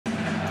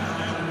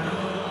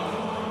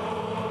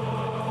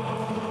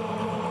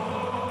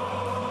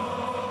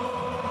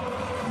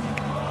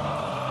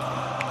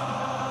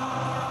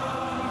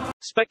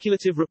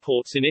Speculative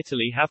reports in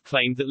Italy have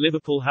claimed that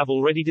Liverpool have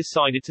already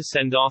decided to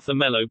send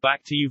Melo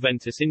back to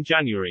Juventus in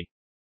January.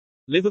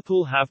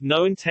 Liverpool have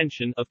no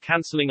intention of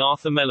cancelling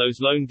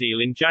Melo's loan deal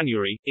in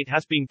January, it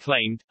has been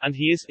claimed, and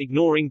he is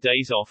ignoring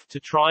days off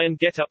to try and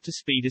get up to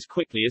speed as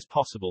quickly as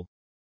possible.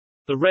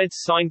 The Reds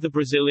signed the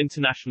Brazil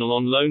international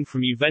on loan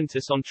from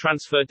Juventus on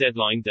transfer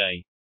deadline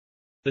day.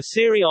 The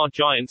Serie A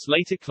giants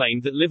later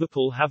claimed that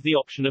Liverpool have the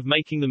option of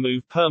making the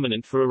move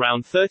permanent for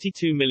around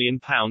 £32 million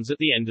at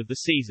the end of the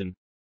season.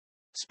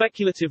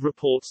 Speculative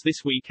reports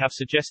this week have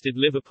suggested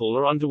Liverpool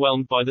are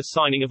underwhelmed by the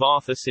signing of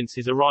Arthur since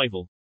his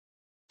arrival.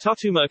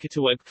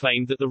 Tuttomercatoweb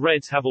claimed that the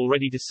Reds have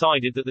already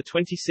decided that the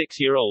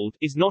 26-year-old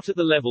is not at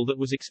the level that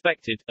was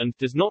expected, and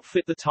does not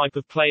fit the type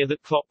of player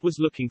that Klopp was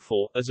looking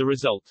for, as a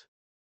result.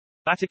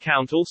 That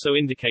account also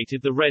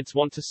indicated the Reds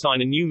want to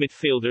sign a new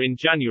midfielder in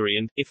January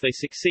and, if they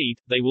succeed,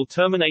 they will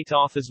terminate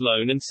Arthur's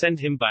loan and send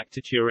him back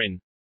to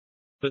Turin.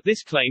 But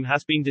this claim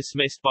has been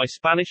dismissed by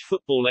Spanish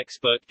football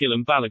expert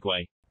Guillem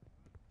Balagué.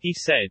 He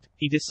said,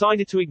 he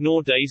decided to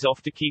ignore days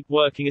off to keep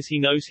working as he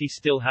knows he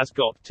still has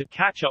got to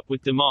catch up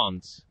with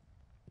demands.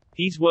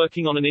 He's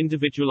working on an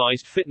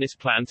individualized fitness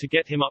plan to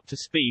get him up to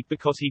speed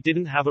because he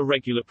didn't have a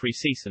regular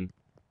preseason.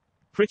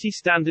 Pretty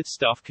standard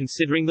stuff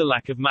considering the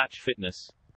lack of match fitness.